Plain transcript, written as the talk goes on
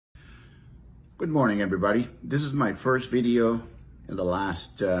Good morning, everybody. This is my first video in the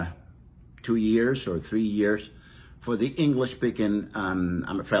last 2 years or 3 years for the English-speaking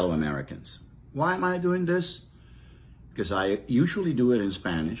fellow Americans. Why am I doing this? Because I usually do it in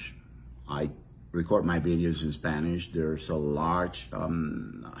Spanish. I record my videos in Spanish. There's a large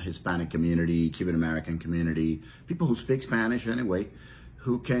Hispanic community, Cuban American community, people who speak Spanish anyway,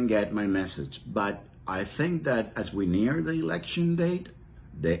 who can get my message. But I think that as we near the election date,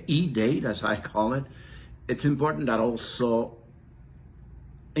 the E-date, as I call it, it's important that also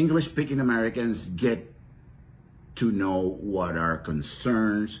English-speaking Americans get to know what our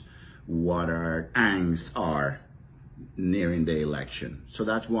concerns, what our angst are nearing the election. So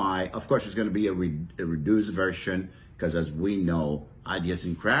that's why, of course, it's going to be a reduced version, because as we know,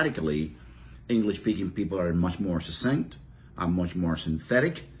 idiosyncratically, English-speaking people are much more succinct, are much more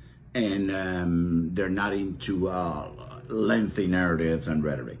synthetic, and they're not into lengthy narratives and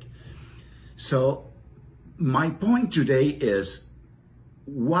rhetoric. So my point today is,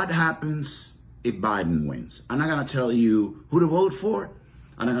 what happens if Biden wins? I'm not going to tell you who to vote for.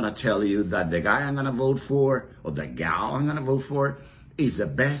 I'm not going to tell you that the guy I'm going to vote for or the gal I'm going to vote for is the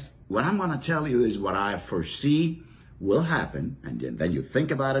best. What I'm going to tell you is what I foresee will happen, and then you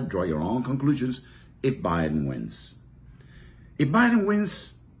think about it, draw your own conclusions if Biden wins. If Biden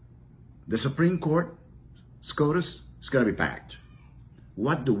wins, the Supreme Court, SCOTUS, is going to be packed.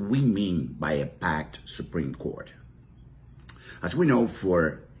 What do we mean by a packed Supreme Court? As we know,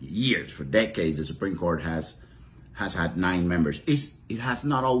 for years, for decades, the Supreme Court has had 9 members. It has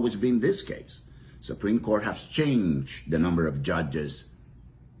not always been this case. Supreme Court has changed the number of judges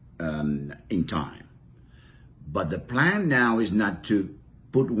in time. But the plan now is not to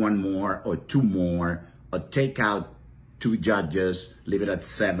put 1 more or 2 more, or take out 2 judges, leave it at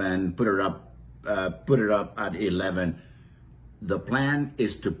 7, put it up at 11. The plan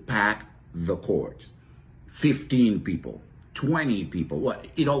is to pack the courts. 15 people, 20 people. Well,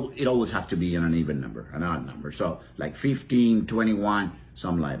 it always have to be in an even number, an odd number. So like 15, 21,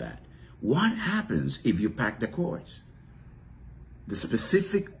 something like that. What happens if you pack the courts? The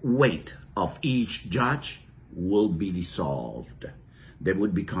specific weight of each judge will be dissolved. They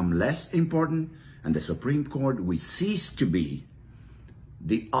would become less important, and the Supreme Court will cease to be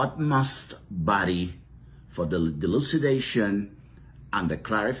the utmost body for the elucidation and the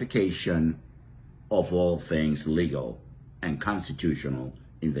clarification of all things legal and constitutional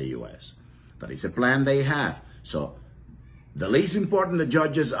in the U.S. That is a plan they have. So the least important the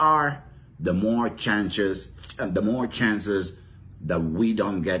judges are, the more chances that we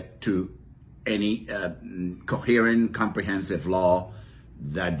don't get to any coherent, comprehensive law,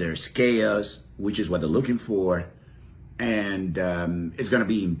 that there's chaos, which is what they're looking for, and it's going to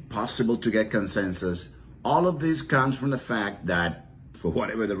be impossible to get consensus. All of this comes from the fact that, for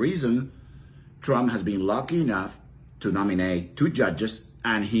whatever the reason, Trump has been lucky enough to nominate 2 judges,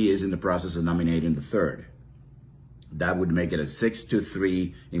 and he is in the process of nominating the 3rd. That would make it a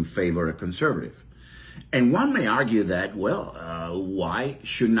 6-3 in favor of conservative. And one may argue that, well, why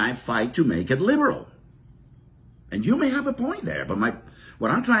shouldn't I fight to make it liberal? And you may have a point there, but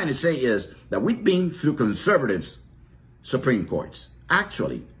what I'm trying to say is that we've been through conservatives' Supreme Courts.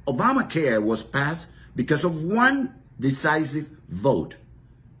 Actually, Obamacare was passed because of one decisive vote.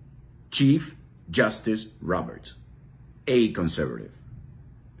 Chief Justice Roberts, a conservative.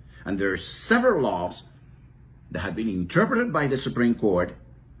 And there are several laws that have been interpreted by the Supreme Court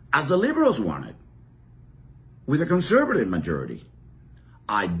as the liberals wanted, with a conservative majority.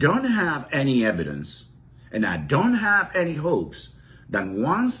 I don't have any evidence, and I don't have any hopes that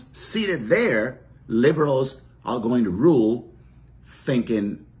once seated there, liberals are going to rule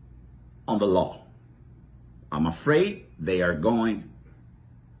thinking on the law. I'm afraid they are going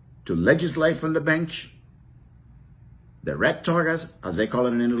to legislate from the bench, the red togas, as they call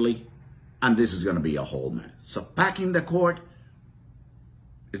it in Italy, and this is going to be a whole mess. So packing the court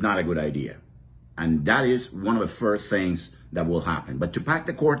is not a good idea. And that is one of the first things that will happen. But to pack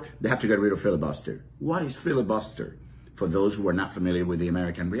the court, they have to get rid of filibuster. What is filibuster? For those who are not familiar with the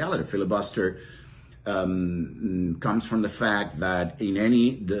American reality, filibuster comes from the fact that in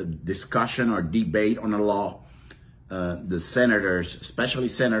any discussion or debate on a law, the senators, especially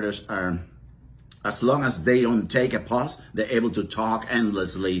senators, are, as long as they don't take a pause, they're able to talk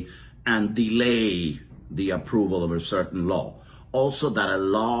endlessly and delay the approval of a certain law. Also, that a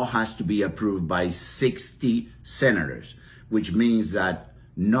law has to be approved by 60 senators, which means that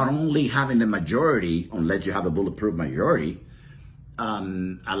not only having the majority, unless you have a bulletproof majority,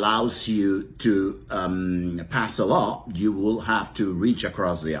 allows you to pass a law, you will have to reach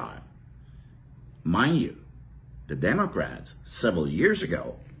across the aisle. Mind you, the Democrats, several years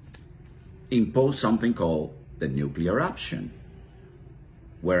ago, imposed something called the nuclear option,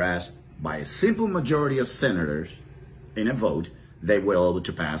 whereas by a simple majority of senators in a vote, they were able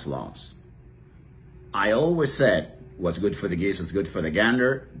to pass laws. I always said, what's good for the geese is good for the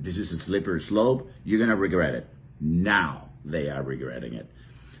gander. This is a slippery slope. You're going to regret it. Now they are regretting it.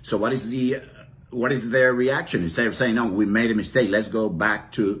 So what is their reaction? Instead of saying, no, we made a mistake, let's go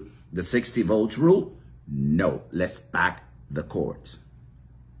back to the 60 votes rule. No, let's back the courts.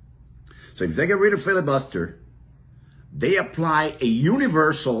 So if they get rid of filibuster, they apply a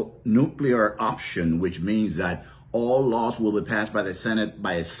universal nuclear option, which means that all laws will be passed by the Senate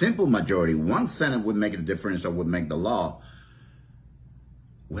by a simple majority. One Senate would make a difference or would make the law.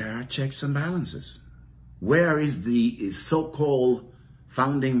 Where are checks and balances? Where is the so-called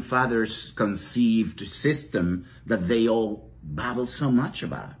founding fathers conceived system that they all babble so much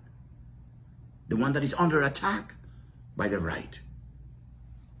about? The one that is under attack by the right.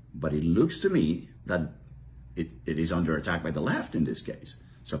 But it looks to me that it is under attack by the left in this case.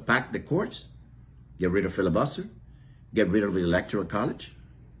 So pack the courts, get rid of filibuster, get rid of the electoral college,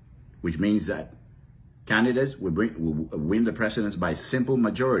 which means that candidates will win the presidency by a simple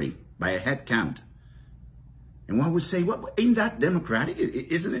majority, by a head count. And one would say, well, ain't that democratic?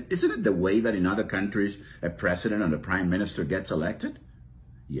 Isn't it the way that in other countries a president and a prime minister gets elected?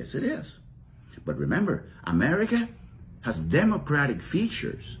 Yes, it is. But remember, America has democratic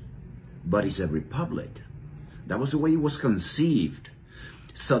features, but it's a republic. That was the way it was conceived,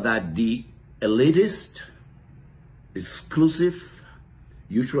 so that the elitist, exclusive,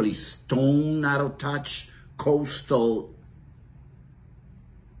 usually stone out of touch coastal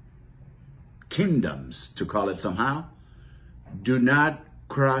kingdoms, to call it somehow, do not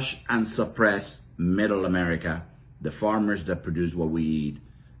crush and suppress middle America, the farmers that produce what we eat,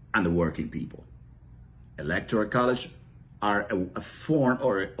 and the working people. Electoral college are a form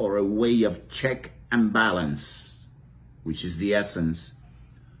or a way of check and balance, which is the essence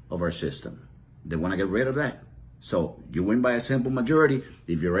of our system. They want to get rid of that. So you win by a simple majority.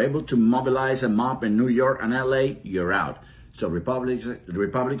 If you're able to mobilize a mob in New York and LA, you're out. So the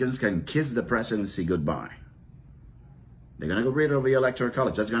Republicans can kiss the presidency goodbye. They're going to get rid of the electoral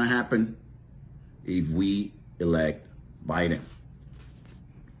college. That's going to happen if we elect Biden.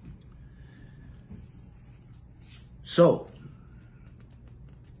 So,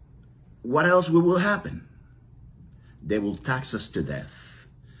 what else will happen? They will tax us to death.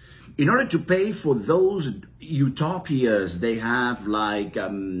 In order to pay for those utopias they have, like,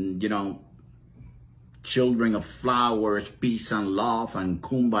 children of flowers, peace and love, and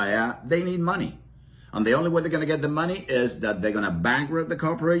kumbaya, they need money. And the only way they're going to get the money is that they're going to bankrupt the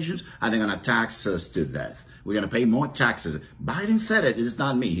corporations and they're going to tax us to death. We're going to pay more taxes. Biden said it. It's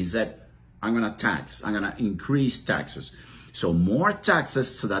not me. He said, I'm going to tax. I'm going to increase taxes. So more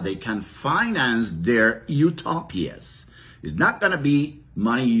taxes so that they can finance their utopias. It's not going to be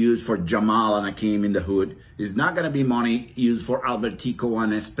money used for Jamal and Akeem in the hood. It's not going to be money used for Albertico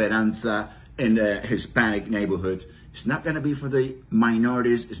and Esperanza in the Hispanic neighborhoods. It's not going to be for the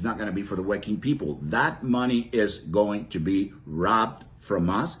minorities. It's not going to be for the working people. That money is going to be robbed from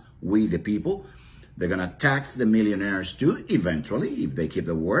us, we the people. They're going to tax the millionaires too, eventually, if they keep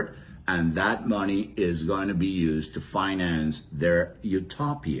the word. And that money is going to be used to finance their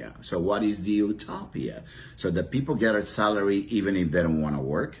utopia. So what is the utopia? So that people get a salary even if they don't want to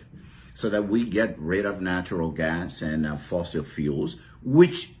work. So that we get rid of natural gas and fossil fuels,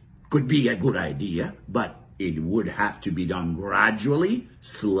 which could be a good idea, but it would have to be done gradually,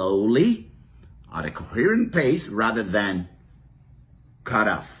 slowly, at a coherent pace, rather than cut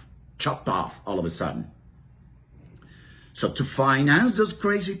off, chopped off all of a sudden. So to finance those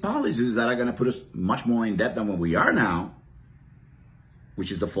crazy policies that are going to put us much more in debt than what we are now,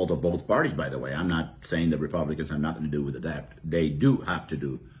 which is the fault of both parties, by the way. I'm not saying the Republicans have nothing to do with the debt. They do have to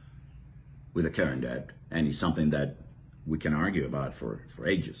do with the current debt, and it's something that we can argue about for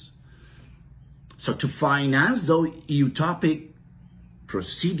ages. So to finance those utopic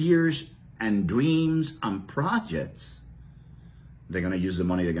procedures and dreams and projects, they're going to use the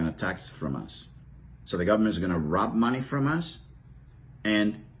money they're going to tax from us. So the government is going to rob money from us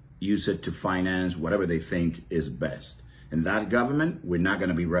and use it to finance whatever they think is best. In that government, we're not going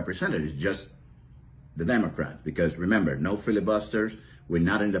to be represented. It's just the Democrats. Because remember, no filibusters. We're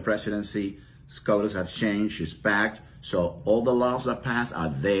not in the presidency. SCOTUS have changed. It's packed. So all the laws that pass are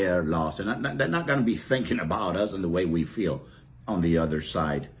their laws. They're not going to be thinking about us and the way we feel on the other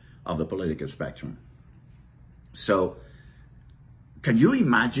side of the political spectrum. So can you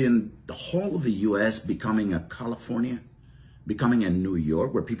imagine the whole of the U.S. becoming a California, becoming a New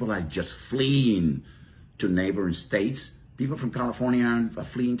York, where people are just fleeing to neighboring states? People from California are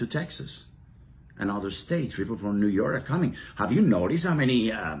fleeing to Texas. and other states. People from New York are coming. Have you noticed how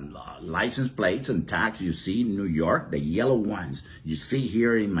many license plates and tags you see in New York? The yellow ones you see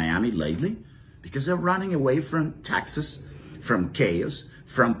here in Miami lately? Because they're running away from taxes, from chaos,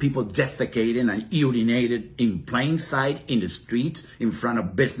 from people defecating and urinating in plain sight in the street in front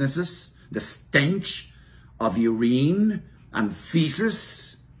of businesses. The stench of urine and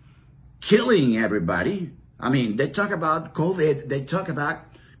feces killing everybody. I mean, they talk about COVID, they talk about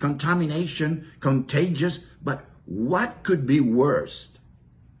contamination, contagious, but what could be worse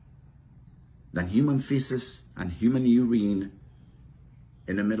than human feces and human urine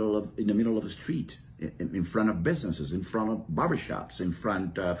in the middle of the street, in front of businesses, in front of barbershops, in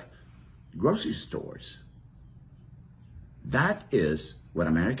front of grocery stores? That is what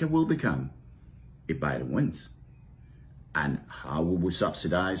America will become if Biden wins. And how will we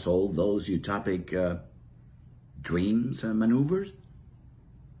subsidize all those utopic dreams and maneuvers?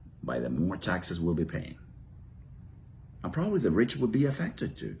 By the more taxes we'll be paying. And probably the rich will be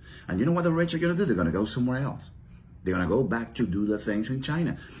affected too. And you know what the rich are going to do? They're going to go somewhere else. They're going to go back to do the things in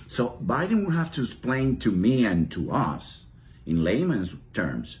China. So Biden will have to explain to me and to us, in layman's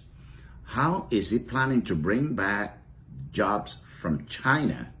terms, how is he planning to bring back jobs from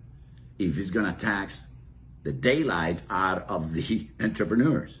China if he's going to tax the daylight out of the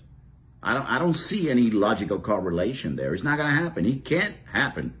entrepreneurs? I don't see any logical correlation there. It's not going to happen. It can't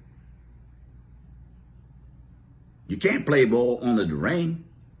happen. You can't play ball under the rain.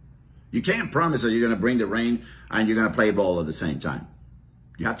 You can't promise that you're going to bring the rain and you're going to play ball at the same time.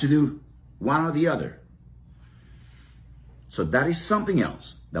 You have to do one or the other. So that is something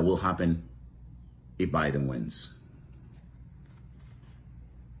else that will happen if Biden wins.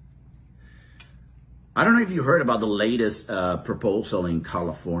 I don't know if you heard about the latest proposal in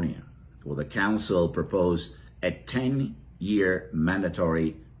California. Well, the council proposed a 10-year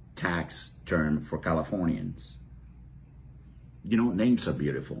mandatory tax term for Californians. You know, names are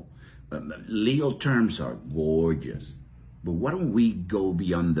beautiful. Legal terms are gorgeous. But why don't we go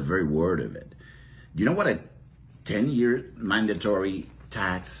beyond the very word of it? You know what a 10-year mandatory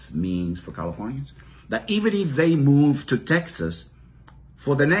tax means for Californians? That even if they move to Texas,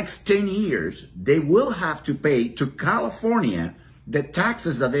 for the next 10 years, they will have to pay to California the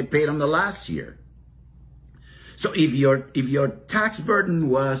taxes that they paid on the last year. So if your tax burden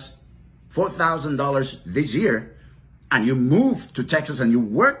was $4,000 this year, and you move to Texas and you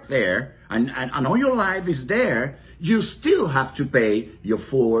work there, and all your life is there, you still have to pay your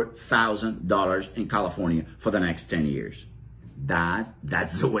 $4,000 in California for the next 10 years.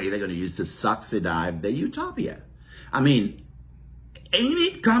 That's the way they're going to use to subsidize the utopia. I mean, ain't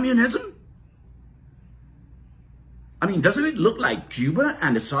it communism? I mean, doesn't it look like Cuba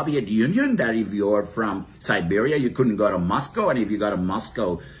and the Soviet Union, that if you're from Siberia, you couldn't go to Moscow, and if you go to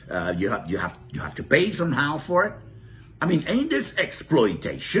Moscow, you have to pay somehow for it? I mean, ain't this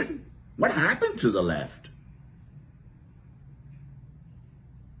exploitation? What happened to the left?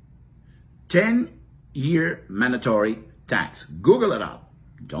 10-year mandatory tax. Google it up.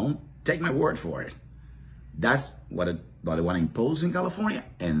 Don't take my word for it. That's what they want to impose in California,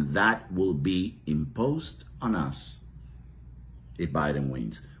 and that will be imposed on us if Biden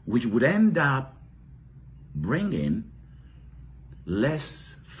wins, which would end up bringing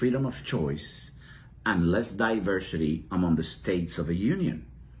less freedom of choice and less diversity among the states of the union.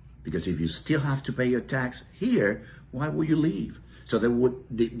 Because if you still have to pay your tax here, why would you leave? So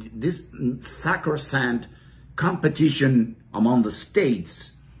this sacrosanct competition among the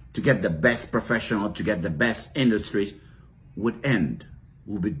states to get the best professional, to get the best industries, would end,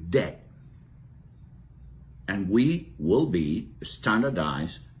 will be dead. And we will be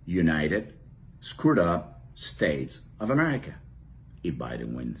standardized, united, screwed up states of America if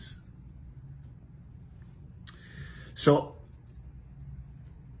Biden wins. So,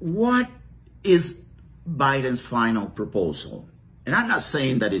 what is Biden's final proposal? And I'm not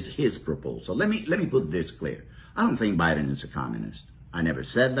saying that it's his proposal. Let me put this clear. I don't think Biden is a communist. I never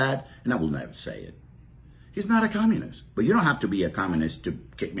said that, and I will never say it. He's not a communist. But you don't have to be a communist to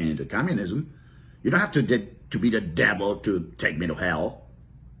kick me into communism. You don't have to be the devil to take me to hell.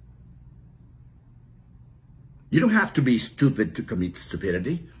 You don't have to be stupid to commit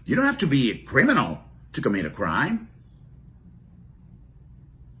stupidity. You don't have to be a criminal to commit a crime.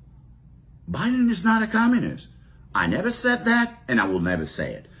 Biden is not a communist. I never said that, and I will never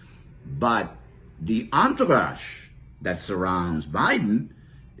say it. But the entourage that surrounds Biden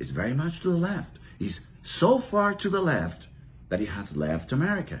is very much to the left. He's so far to the left that he has left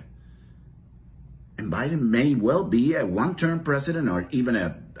America. And Biden may well be a one-term president, or even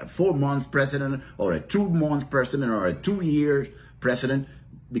a 4-month president, or a 2-month president, or a 2-year president.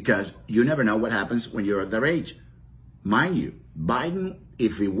 because you never know what happens when you're at their age. Mind you, Biden,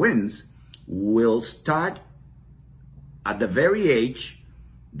 if he wins, will start at the very age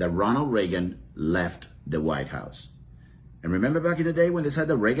that Ronald Reagan left the White House. And remember back in the day when they said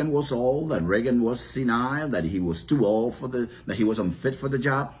that Reagan was old, that Reagan was senile, that he was too old that he was unfit for the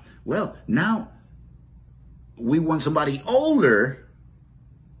job? Well, now we want somebody older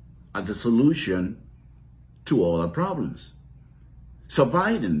as a solution to all our problems. So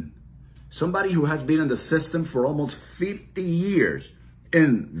Biden, somebody who has been in the system for almost 50 years,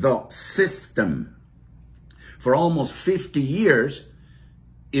 in the system for almost 50 years,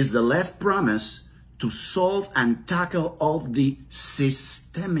 is the left promise to solve and tackle all the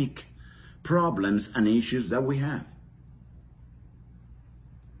systemic problems and issues that we have.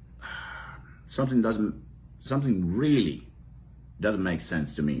 Something really doesn't make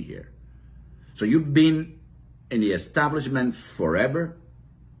sense to me here. So you've been in the establishment forever.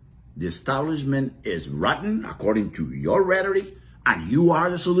 The establishment is rotten according to your rhetoric, and you are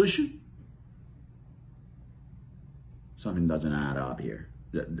the solution? Something doesn't add up here.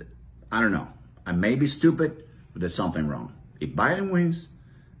 I don't know. I may be stupid, but there's something wrong. If Biden wins,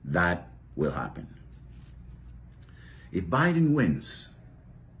 that will happen. If Biden wins,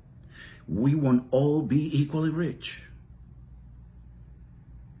 we won't all be equally rich.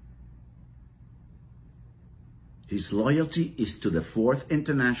 His loyalty is to the Fourth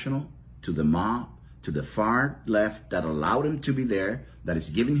International, to the mob, to the far left that allowed him to be there, that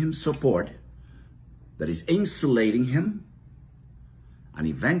is giving him support, that is insulating him, and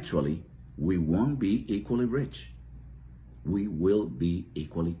eventually we won't be equally rich. We will be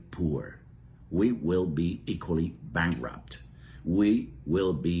equally poor. We will be equally bankrupt. We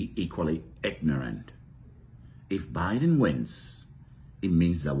will be equally ignorant. If Biden wins, it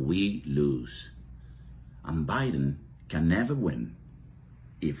means that we lose. And Biden can never win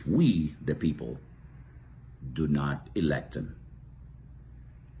if we, the people, do not elect him.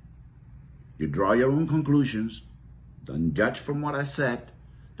 You draw your own conclusions. Don't judge from what I said.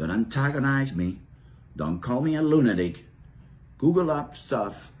 Don't antagonize me. Don't call me a lunatic. Google up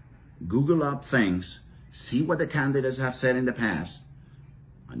stuff. Google up things. See what the candidates have said in the past.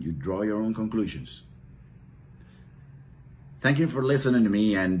 And you draw your own conclusions. Thank you for listening to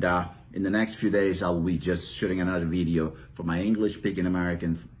me. And in the next few days, I'll be just shooting another video for my English-speaking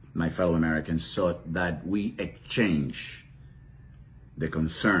American, my fellow Americans, so that we exchange the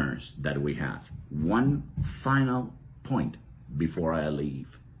concerns that we have. One final point before I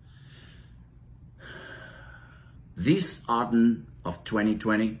leave. This autumn of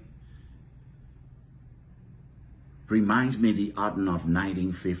 2020 reminds me of the autumn of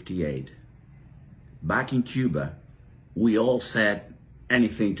 1958. Back in Cuba, we all said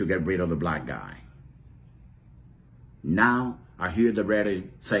anything to get rid of the black guy. Now I hear the rhetoric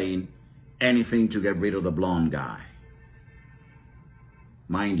saying anything to get rid of the blonde guy.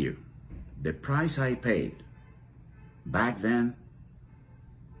 Mind you, the price I paid back then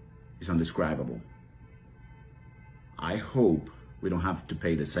is indescribable. I hope we don't have to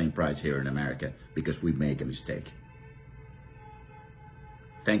pay the same price here in America because we make a mistake.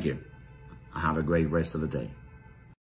 Thank you. Have a great rest of the day.